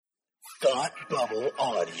Thought Bubble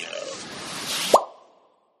Audio.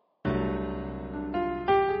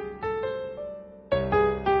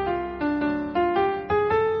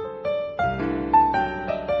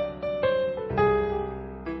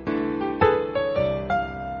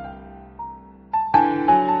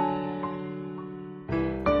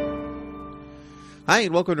 Hi,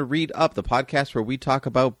 and welcome to Read Up, the podcast where we talk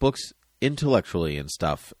about books intellectually and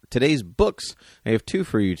stuff. Today's books, I have two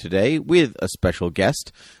for you today with a special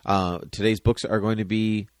guest. Today's books are going to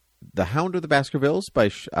be The Hound of the Baskervilles by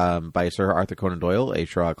Sir Arthur Conan Doyle, a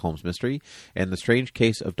Sherlock Holmes mystery, and The Strange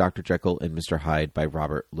Case of Dr. Jekyll and Mr. Hyde by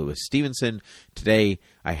Robert Louis Stevenson. Today,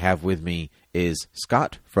 I have with me is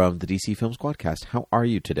Scott from the DC Film Squadcast. How are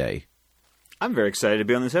you today? I'm very excited to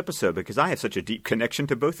be on this episode because I have such a deep connection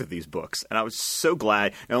to both of these books. And I was so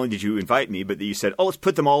glad, not only did you invite me, but that you said, let's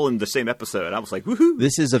put them all in the same episode. I was like, woohoo!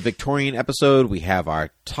 This is a Victorian episode. We have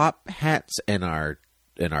our top hats and our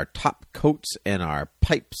top coats and our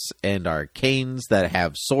pipes and our canes that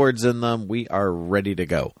have swords in them. We are ready to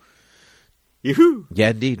go. Yoo-hoo! Yeah,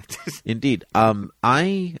 indeed. Indeed. So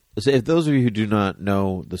if those of you who do not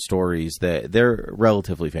know the stories, they're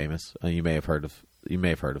relatively famous. You may have heard of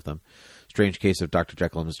them. Strange Case of Dr.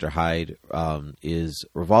 Jekyll and Mr. Hyde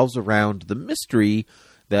revolves around the mystery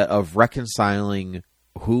of reconciling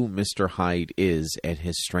who Mr. Hyde is and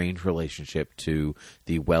his strange relationship to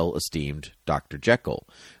the well-esteemed Dr. Jekyll.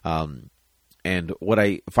 And what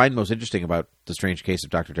I find most interesting about The Strange Case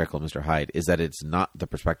of Dr. Jekyll and Mr. Hyde is that it's not the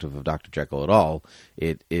perspective of Dr. Jekyll at all.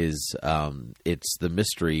 It is it's the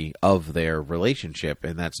mystery of their relationship,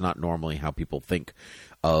 and that's not normally how people think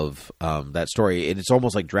of that story. It's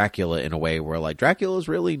almost like Dracula in a way where like Dracula is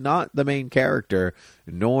really not the main character,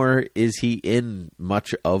 nor is he in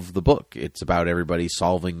much of the book. It's about everybody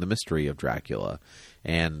solving the mystery of Dracula.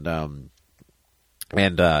 And the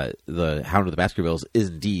Hound of the Baskervilles is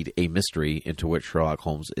indeed a mystery into which Sherlock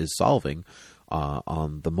Holmes is solving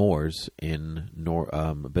on the moors in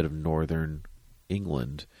a bit of northern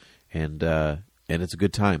England, and it's a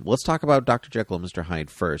good time. Let's talk about Dr. Jekyll and Mr. Hyde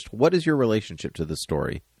first. What is your relationship to this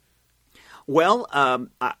story? Well,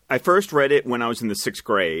 I first read it when I was in the 6th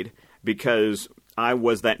grade because I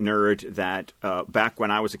was that nerd that back when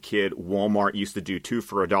I was a kid, Walmart used to do 2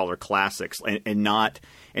 for $1 classics, and not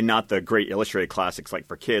the great illustrated classics like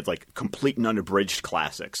for kids, like complete and unabridged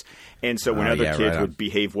classics. And so when other kids would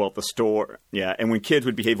behave well at the store, and when kids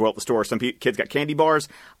would behave well at the store, some kids got candy bars,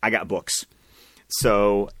 I got books.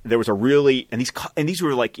 So there was these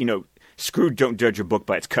were like, Scrooge, don't judge a book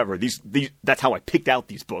by its cover. That's how I picked out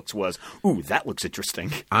these books was, ooh, that looks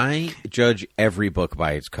interesting. I judge every book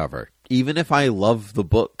by its cover. Even if I love the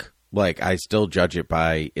book, I still judge it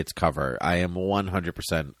by its cover. I am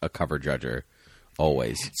 100% a cover judger,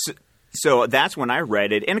 always. So that's when I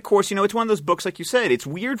read it. And, of course, it's one of those books, like you said, it's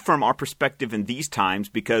weird from our perspective in these times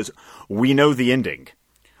because we know the ending.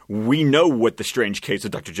 We know what The Strange Case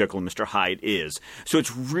of Dr. Jekyll and Mr. Hyde is. So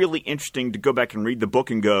it's really interesting to go back and read the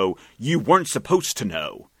book and go, you weren't supposed to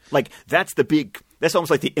know. That's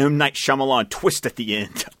almost like the M. Night Shyamalan twist at the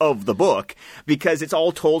end of the book because it's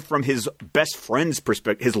all told from his best friend's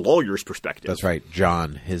perspective, his lawyer's perspective. That's right.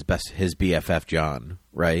 John, his BFF John,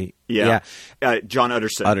 right? Yeah. John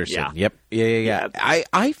Utterson. Utterson. Yeah. Yep. Yeah.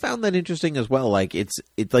 I found that interesting as well. It's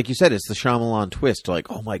like you said, it's the Shyamalan twist.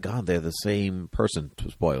 Oh my God, they're the same person.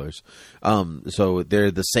 Spoilers. So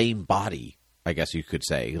they're the same body, I guess you could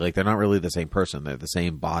say. They're not really the same person. They're the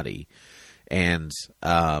same body.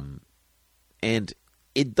 And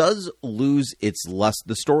it does lose its luster.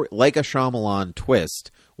 The story, like a Shyamalan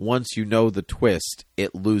twist, once you know the twist,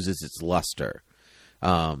 it loses its luster.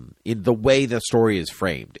 In the way the story is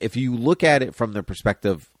framed. If you look at it from the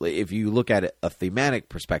perspective, if you look at it a thematic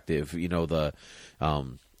perspective, the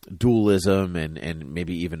dualism and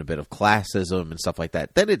maybe even a bit of classism and stuff like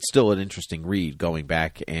that, then it's still an interesting read going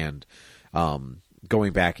back and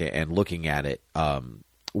looking at it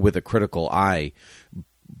with a critical eye.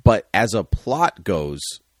 But as a plot goes,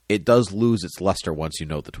 it does lose its luster once you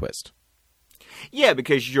know the twist. Yeah,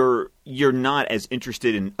 because you're not as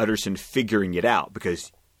interested in Utterson figuring it out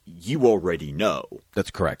because you already know.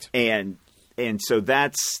 That's correct. And so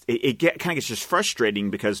it kind of gets just frustrating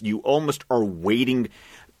because you almost are waiting.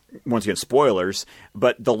 Once again, spoilers,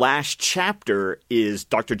 but the last chapter is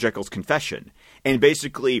Dr. Jekyll's confession. And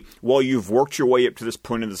basically, while you've worked your way up to this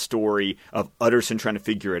point in the story of Utterson trying to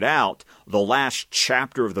figure it out, the last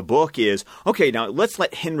chapter of the book is, okay, now let's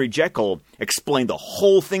let Henry Jekyll explain the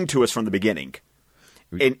whole thing to us from the beginning.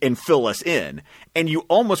 and fill us in. And you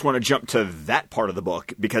almost want to jump to that part of the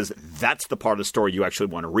book because that's the part of the story you actually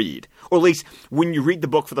want to read. Or at least when you read the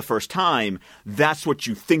book for the first time, that's what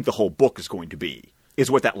you think the whole book is going to be,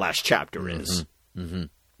 is what that last chapter is.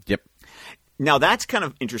 Yep. Now, that's kind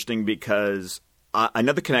of interesting because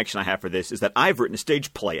another connection I have for this is that I've written a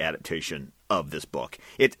stage play adaptation of this book.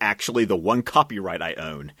 It's actually the one copyright I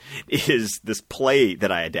own is this play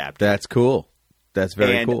that I adapted. That's cool. That's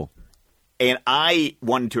very cool. And I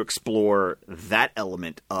wanted to explore that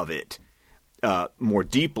element of it more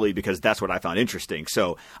deeply because that's what I found interesting.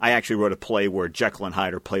 So I actually wrote a play where Jekyll and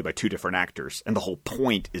Hyde are played by two different actors. And the whole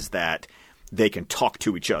point is that they can talk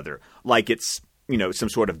to each other like it's, some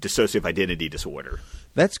sort of dissociative identity disorder.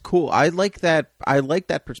 That's cool. I like that. I like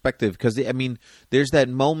that perspective because, there's that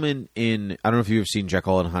moment in – I don't know if you've seen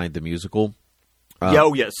Jekyll and Hyde, the musical.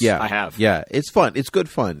 Yes, I have. Yeah, it's fun. It's good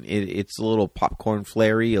fun. It's a little popcorn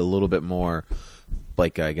flary, a little bit more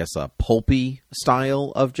like, I guess, a pulpy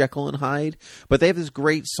style of Jekyll and Hyde. But they have this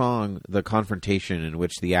great song, The Confrontation, in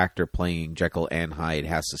which the actor playing Jekyll and Hyde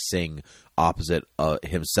has to sing opposite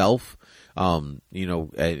himself. And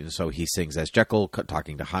so he sings as Jekyll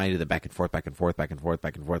talking to Hyde, and then back and forth, back and forth, back and forth,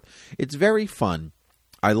 back and forth. It's very fun.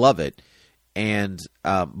 I love it. And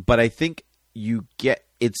but I think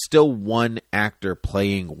it's still one actor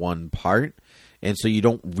playing one part, and so you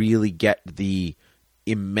don't really get the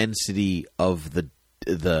immensity of the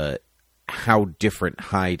how different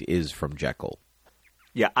Hyde is from Jekyll.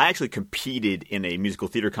 Yeah, I actually competed in a musical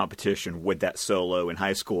theater competition with that solo in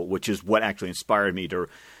high school, which is what actually inspired me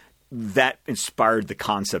that inspired the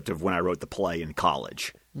concept of when I wrote the play in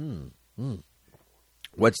college. It's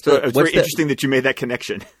very interesting that you made that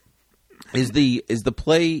connection. Is the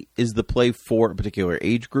play for a particular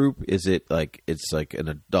age group? Is it like it's like an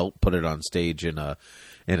adult put it on stage in a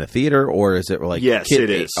theater, or is it like yes, it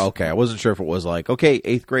is. Okay, I wasn't sure if it was like, okay,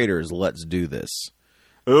 8th graders, let's do this.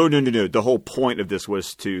 Oh no! The whole point of this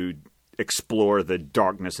was to explore the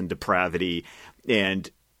darkness and depravity, and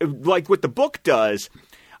like what the book does.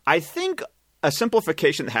 I think a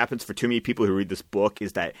simplification that happens for too many people who read this book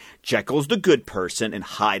is that Jekyll's the good person and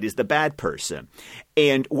Hyde is the bad person.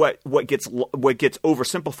 And what gets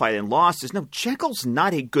oversimplified and lost is, no, Jekyll's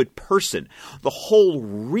not a good person. The whole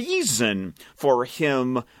reason for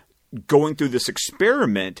him going through this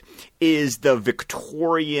experiment is the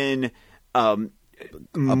Victorian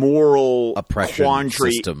moral oppression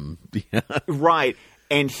quandary system. Right.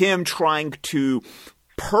 And him trying to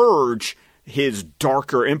purge his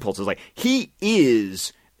darker impulses. Like he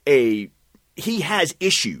has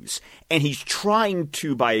issues, and he's trying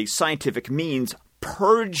to, by scientific means,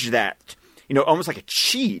 purge that, almost like a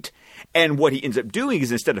cheat. And what he ends up doing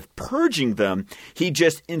is, instead of purging them, he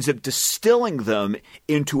just ends up distilling them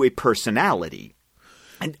into a personality.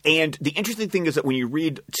 And the interesting thing is that when you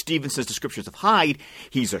read Stevenson's descriptions of Hyde,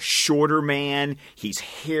 he's a shorter man, he's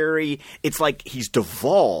hairy, it's like he's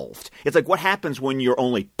devolved. It's like what happens when you're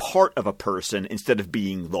only part of a person instead of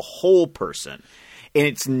being the whole person. And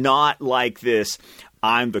it's not like this,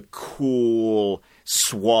 I'm the cool,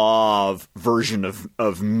 suave version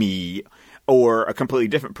of me, or a completely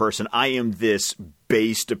different person. I am this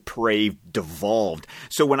base, depraved, devolved.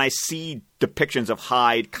 So when I see depictions of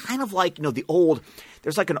Hyde, kind of like,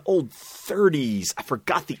 there's like an old 30s, I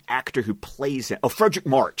forgot the actor who plays him. Oh, Frederick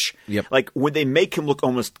March. Yep. Like when they make him look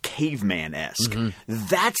almost caveman-esque.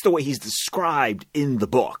 That's the way he's described in the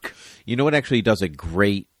book. You know what actually does a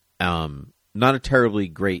great, not a terribly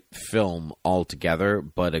great film altogether,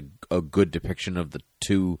 but a good depiction of the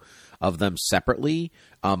two of them separately,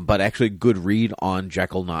 but actually good read on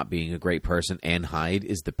Jekyll not being a great person and Hyde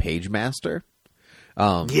is The Page Master.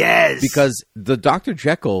 Yes! Because the Dr.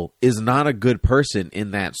 Jekyll is not a good person in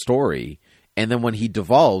that story, and then when he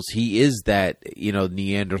devolves, he is that,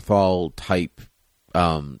 Neanderthal type,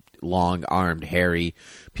 long-armed, hairy.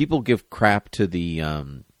 People give crap to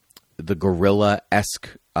the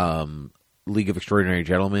gorilla-esque League of Extraordinary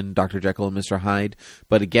Gentlemen, Dr. Jekyll and Mr. Hyde.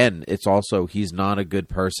 But again, it's also he's not a good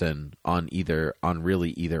person on either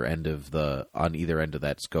end of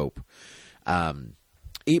that scope.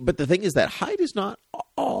 But the thing is that Hyde is not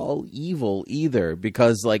all evil either,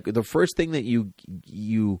 because like the first thing that you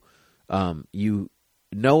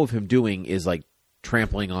know of him doing is like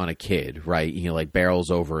trampling on a kid, right? He like barrels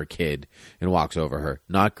over a kid and walks over her.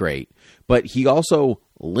 Not great. But he also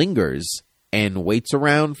lingers and waits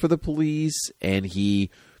around for the police, and he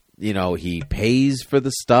pays for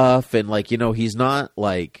the stuff, and he's not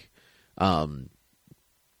like,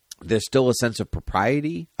 there's still a sense of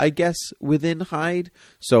propriety, I guess, within Hyde.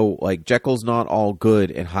 So like Jekyll's not all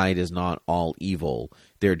good and Hyde is not all evil.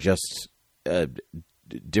 They're just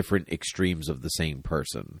different extremes of the same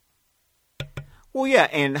person. Well, yeah,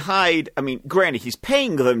 and Hyde, granted, he's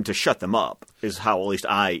paying them to shut them up, is how at least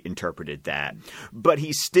I interpreted that. But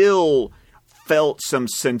he still felt some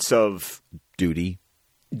sense of duty.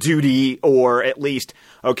 duty, or at least,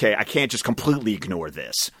 okay, I can't just completely ignore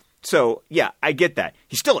this. So, yeah, I get that.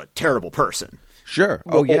 He's still a terrible person. Sure.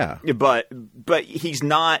 Oh, yeah. But he's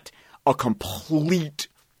not a complete,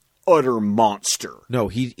 utter monster. No,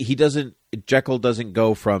 he doesn't. Jekyll doesn't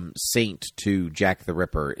go from Saint to Jack the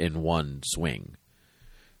Ripper in one swing.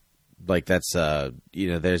 Like that's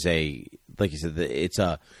there's a, like you said,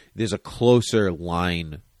 there's a closer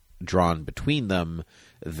line drawn between them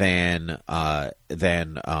than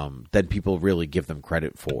people really give them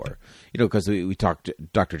credit for. Because we talked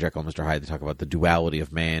Dr. Jekyll and Mr. Hyde. They talk about the duality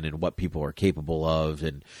of man and what people are capable of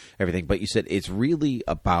and everything. But you said it's really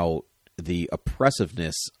about the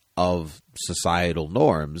oppressiveness of societal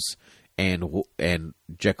norms and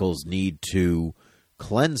Jekyll's need to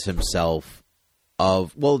cleanse himself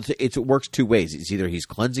of. Well, it works two ways. It's either he's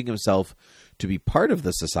cleansing himself to be part of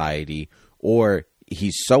the society, or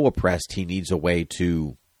he's so oppressed he needs a way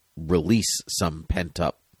to release some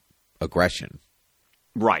pent-up aggression.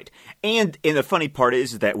 Right. And the funny part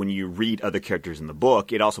is that when you read other characters in the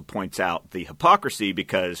book, it also points out the hypocrisy,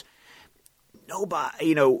 because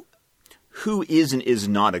nobody, who is and is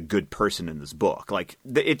not a good person in this book. Like,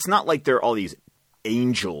 it's not like there are all these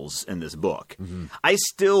angels in this book. Mm-hmm. I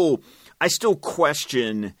still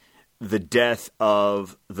question the death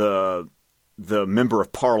of the member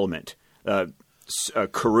of parliament,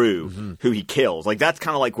 Carew, mm-hmm. who he kills. Like, that's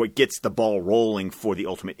kind of like what gets the ball rolling for the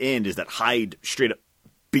ultimate end, is that Hyde straight up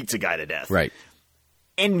beats a guy to death. Right.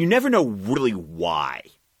 And you never know really why.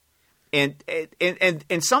 And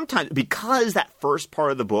sometimes, because that first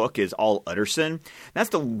part of the book is all Utterson, that's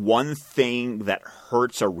the one thing that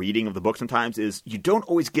hurts a reading of the book sometimes, is you don't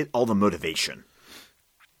always get all the motivation.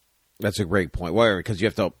 That's a great point. Well, because you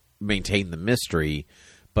have to maintain the mystery,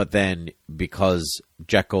 but then because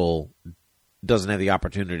Jekyll doesn't have the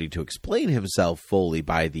opportunity to explain himself fully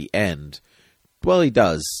by the end, well, he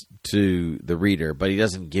does to the reader, but he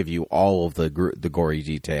doesn't give you all of the gory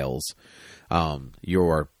details.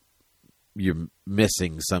 You're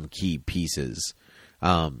missing some key pieces.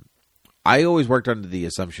 I always worked under the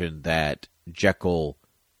assumption that Jekyll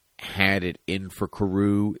had it in for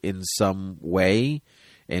Carew in some way,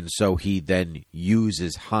 and so he then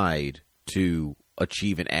uses Hyde to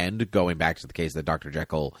achieve an end, going back to the case that Dr.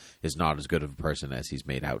 Jekyll is not as good of a person as he's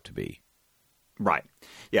made out to be. Right.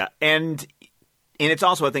 Yeah, and it's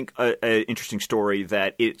also, I think, an interesting story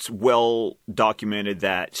that it's well documented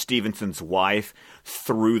that Stevenson's wife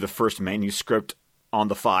threw the first manuscript on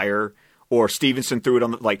the fire, or Stevenson threw it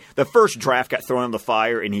on the first draft got thrown on the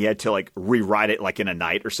fire and he had to rewrite it in a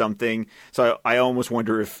night or something. So I almost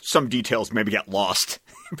wonder if some details maybe got lost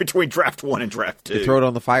between draft 1 and draft 2. Did you throw it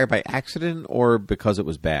on the fire by accident or because it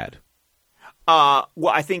was bad? Well,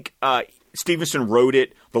 I think Stevenson wrote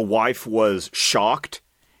it. The wife was shocked.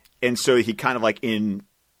 And so he kind of in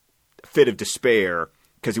fit of despair,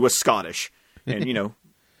 because he was Scottish, and they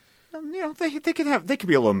could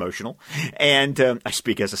be a little emotional. And I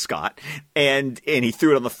speak as a Scot, and he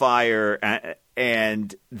threw it on the fire,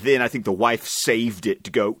 and then I think the wife saved it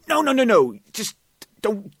to go, no, just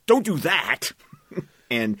don't do that.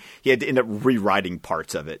 And he had to end up rewriting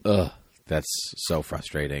parts of it. Ugh, that's so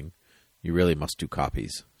frustrating. You really must do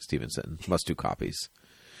copies, Stevenson. Must do copies.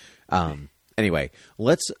 Anyway,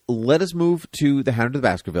 let us move to The Hound of the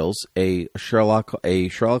Baskervilles, a Sherlock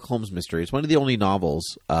Holmes mystery. It's one of the only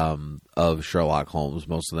novels of Sherlock Holmes.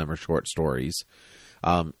 Most of them are short stories.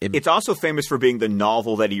 It's also famous for being the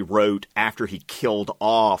novel that he wrote after he killed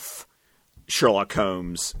off Sherlock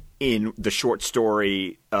Holmes in the short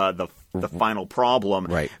story The Final Problem.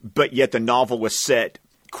 Right. But yet the novel was set,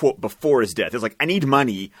 quote, before his death. It's I need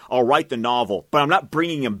money. I'll write the novel, but I'm not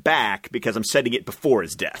bringing him back because I'm setting it before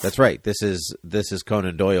his death. That's right. This is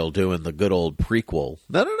Conan Doyle doing the good old prequel.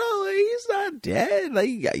 No, he's not dead.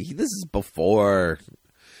 This is before.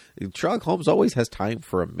 Sherlock Holmes always has time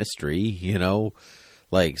for a mystery,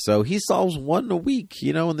 so he solves one a week,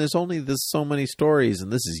 and there's so many stories,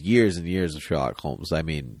 and this is years and years of Sherlock Holmes. I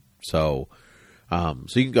mean, so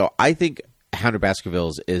you can go. I think Hound of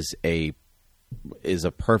Baskervilles is a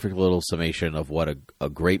perfect little summation of what a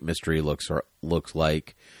great mystery looks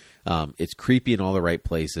like. It's creepy in all the right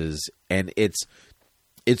places, and it's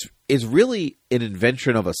really an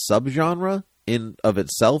invention of a subgenre in of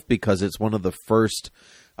itself, because it's one of the first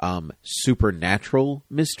supernatural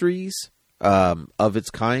mysteries of its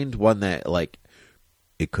kind. One that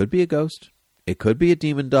it could be a ghost, it could be a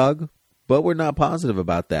demon dog, but we're not positive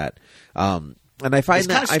about that. And I find it's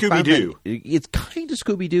kind of Scooby-Doo. It's kind of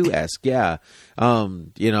Scooby-Doo-esque, yeah.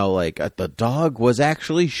 The dog was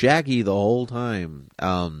actually Shaggy the whole time.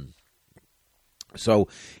 So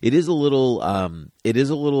it is a little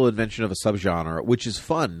invention of a subgenre, which is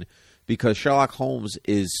fun because Sherlock Holmes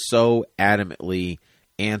is so adamantly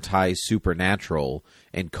anti-supernatural,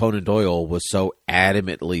 and Conan Doyle was so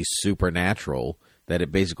adamantly supernatural that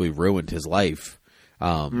it basically ruined his life.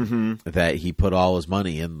 That he put all his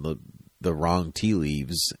money in the wrong tea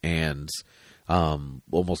leaves and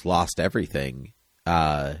almost lost everything.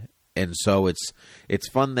 And so it's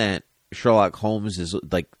fun that Sherlock Holmes is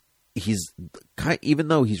like, even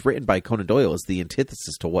though he's written by Conan Doyle, is the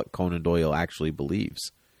antithesis to what Conan Doyle actually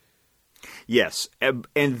believes. Yes, and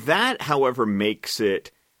that, however, makes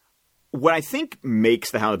it. What I think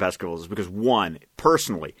makes The Hound of the Baskervilles is because, one,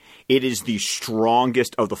 personally, it is the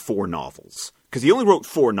strongest of the 4 novels. Because he only wrote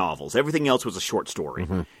 4 novels. Everything else was a short story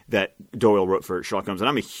that Doyle wrote for Sherlock Holmes. And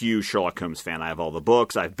I'm a huge Sherlock Holmes fan. I have all the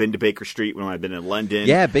books. I've been to Baker Street when I've been in London.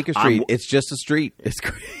 Yeah, Baker Street. It's just a street. It's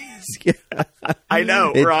crazy. I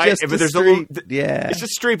know, it's right? Just but a there's street. It's a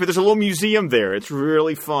street, but there's a little museum there. It's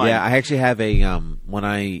really fun. Yeah, I actually have a when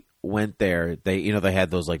I went there, they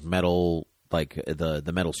had those like metal, like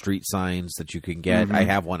the metal street signs that you can get. I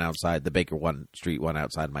have one outside the Baker Street one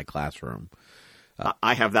outside my classroom.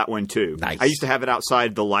 I have that one too. Nice. I used to have it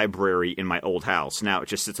outside the library in my old house. Now it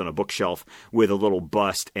just sits on a bookshelf with a little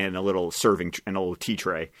bust and a little serving and a little tea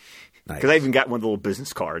tray. Because I even got one of the little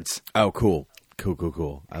business cards. Oh, cool.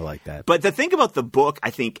 Cool. I like that. But the thing about the book, I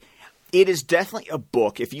think it is definitely a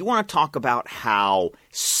book. If you want to talk about how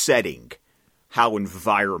setting, how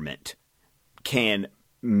environment can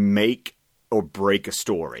make or break a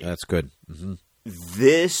story. That's good. Mm-hmm.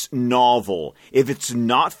 This novel, if it's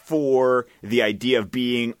not for the idea of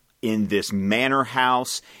being in this manor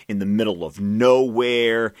house in the middle of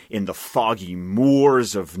nowhere, in the foggy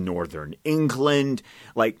moors of northern England,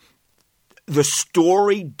 like, the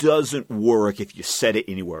story doesn't work if you set it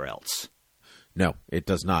anywhere else. No, it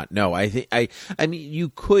does not. No, I mean, you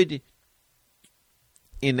could,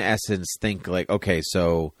 in essence, think like, okay,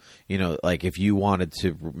 so, like if you wanted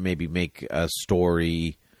to maybe make a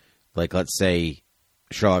story, like let's say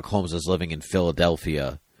Sherlock Holmes is living in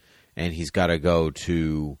Philadelphia and he's got to go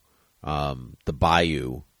to the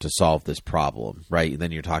bayou to solve this problem, right? And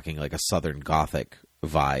then you're talking like a Southern Gothic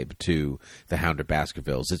vibe to The Hound of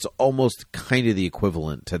Baskervilles. It's almost kind of the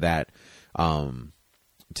equivalent to that,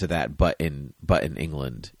 but in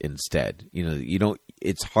England instead. You don't.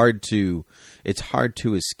 It's hard to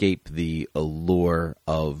escape the allure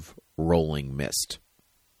of rolling mist.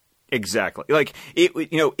 Exactly. Like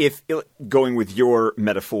if going with your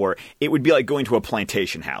metaphor, it would be like going to a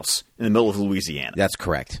plantation house in the middle of Louisiana. That's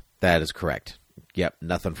correct. That is correct. Yep.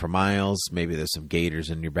 Nothing for miles. Maybe there's some gators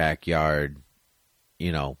in your backyard.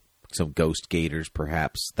 Some ghost gators,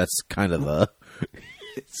 perhaps. That's kind of the.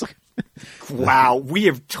 Wow, we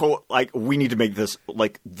have we need to make this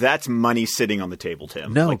that's money sitting on the table,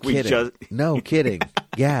 Tim. No kidding. No kidding.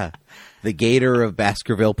 Yeah, the Gator of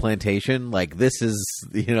Baskerville Plantation. Like this is,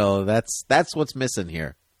 that's what's missing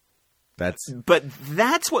here. But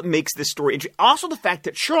that's what makes this story interesting. Also, the fact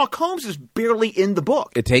that Sherlock Holmes is barely in the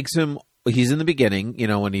book. It takes him. He's in the beginning,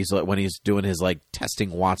 when he's doing his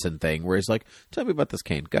testing Watson thing, where he's like, "Tell me about this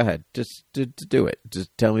cane. Go ahead, just do it.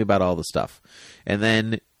 Just tell me about all the stuff." And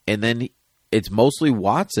then it's mostly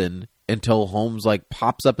Watson until Holmes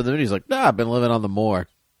pops up in the middle. He's like, "Nah, I've been living on the moor."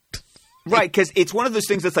 Right, because it's one of those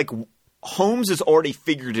things that's like Holmes has already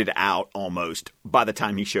figured it out almost by the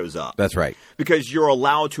time he shows up. That's right, because you're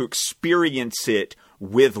allowed to experience it.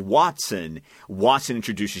 With Watson, Watson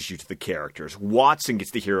introduces you to the characters. Watson gets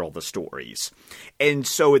to hear all the stories. And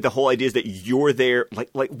so the whole idea is that you're there.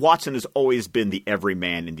 Like Watson has always been the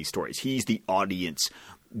everyman in these stories. He's the audience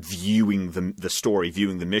viewing the story,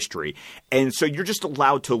 viewing the mystery. And so you're just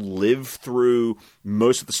allowed to live through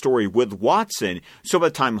most of the story with Watson. So by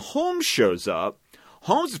the time Holmes shows up,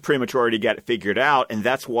 Holmes has pretty much already got it figured out. And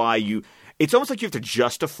that's why it's almost like you have to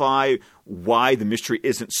justify why the mystery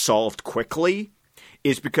isn't solved quickly.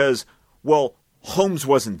 Is because, Holmes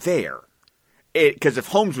wasn't there. Because if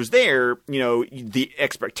Holmes was there, the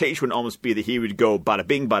expectation would almost be that he would go bada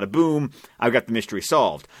bing, bada boom, I've got the mystery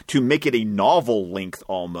solved. To make it a novel length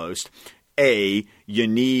almost, you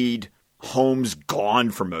need Holmes gone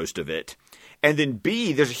for most of it. And then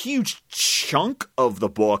B, there's a huge chunk of the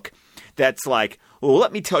book that's like, well,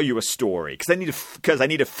 let me tell you a story because I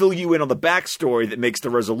need to fill you in on the backstory that makes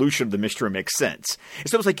the resolution of the mystery make sense.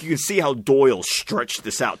 It's almost like you can see how Doyle stretched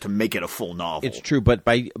this out to make it a full novel. It's true, but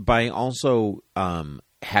by also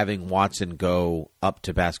having Watson go up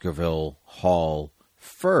to Baskerville Hall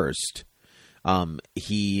first,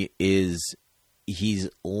 he he's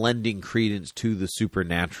lending credence to the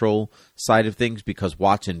supernatural side of things because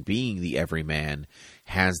Watson, being the everyman,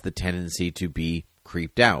 has the tendency to be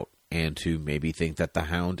creeped out and to maybe think that the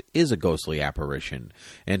Hound is a ghostly apparition,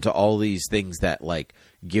 and to all these things that like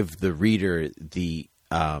give the reader the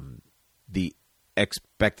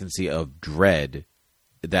expectancy of dread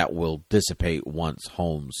that will dissipate once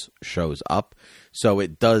Holmes shows up. So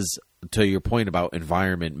it does, to your point about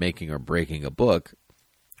environment making or breaking a book,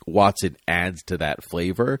 Watson adds to that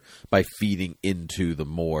flavor by feeding into the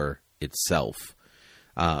Moor itself,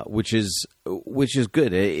 which is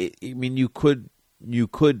good. I mean, you could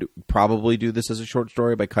probably do this as a short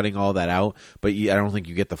story by cutting all that out, but I don't think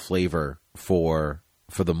you get the flavor for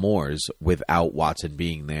the Moors without Watson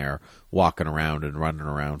being there, walking around and running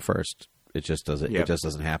around first. It just doesn't. Yep. It just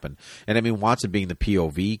doesn't happen. And I mean, Watson being the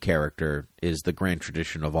POV character is the grand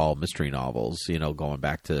tradition of all mystery novels. You know, going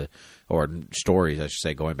back to, or stories, I should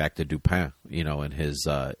say, going back to Dupin. You know, and his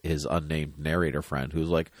unnamed narrator friend, who's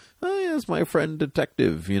like, oh, yeah, it's my friend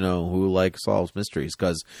detective. You know, who like solves mysteries.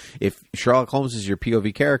 Because if Sherlock Holmes is your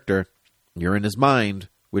POV character, you're in his mind,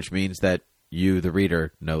 which means that you, the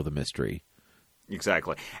reader, know the mystery.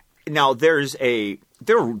 Exactly. Now, there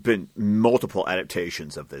have been multiple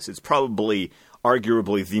adaptations of this. It's probably,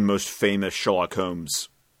 arguably, the most famous Sherlock Holmes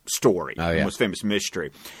story, the most famous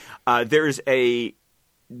mystery. There's a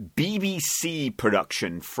BBC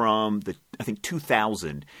production from I think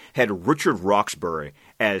 2000, had Richard Roxburgh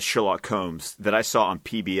as Sherlock Holmes that I saw on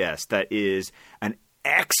PBS. That is an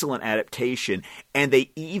excellent adaptation, and they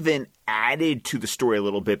even added to the story a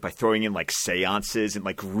little bit by throwing in like seances and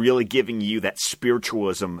like really giving you that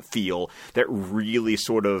spiritualism feel that really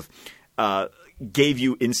sort of gave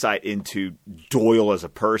you insight into Doyle as a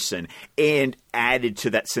person, and added to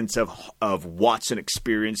that sense of Watson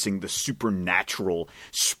experiencing the supernatural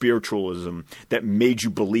spiritualism that made you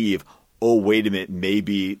believe, oh, wait a minute,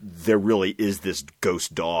 maybe there really is this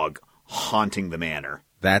ghost dog haunting the manor.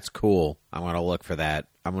 That's cool. I'm going to look for that.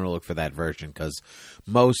 I'm going to look for that version, because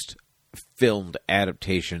most filmed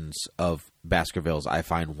adaptations of Baskervilles I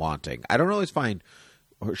find wanting. I don't always find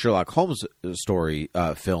Sherlock Holmes story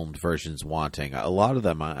filmed versions wanting. A lot of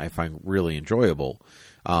them I find really enjoyable,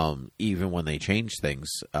 even when they change things.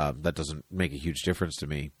 That doesn't make a huge difference to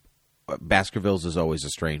me. Baskervilles is always a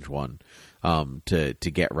strange one to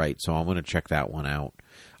get right, so I'm going to check that one out.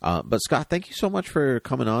 But Scott, thank you so much for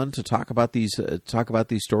coming on to talk about these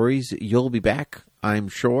stories. You'll be back, I'm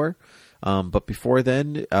sure. But before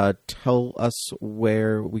then, tell us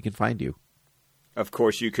where we can find you. Of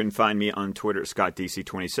course, you can find me on Twitter at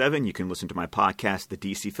ScottDC27. You can listen to my podcast, the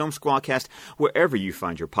DC Film Squadcast, wherever you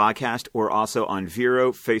find your podcast, or also on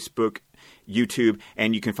Vero, Facebook, YouTube,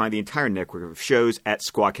 and you can find the entire network of shows at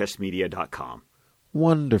squadcastmedia.com.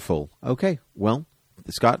 Wonderful. Okay, well,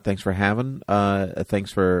 Scott, thanks for having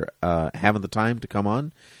the time to come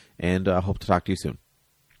on, and hope to talk to you soon.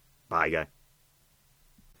 Bye, guy.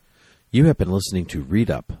 You have been listening to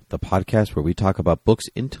Read Up, the podcast where we talk about books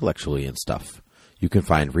intellectually and stuff. You can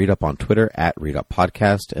find Read Up on Twitter at Read Up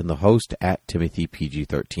Podcast and the host at Timothy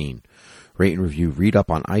PG-13. Rate and review Read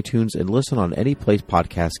Up on iTunes and listen on any place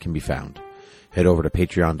podcasts can be found. Head over to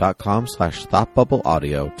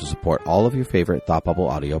patreon.com/ThoughtBubbleAudio to support all of your favorite Thought Bubble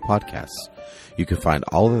Audio podcasts. You can find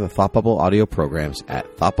all of the Thought Bubble Audio programs at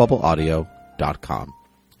ThoughtBubbleAudio.com.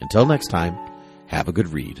 Until next time, have a good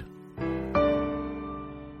read.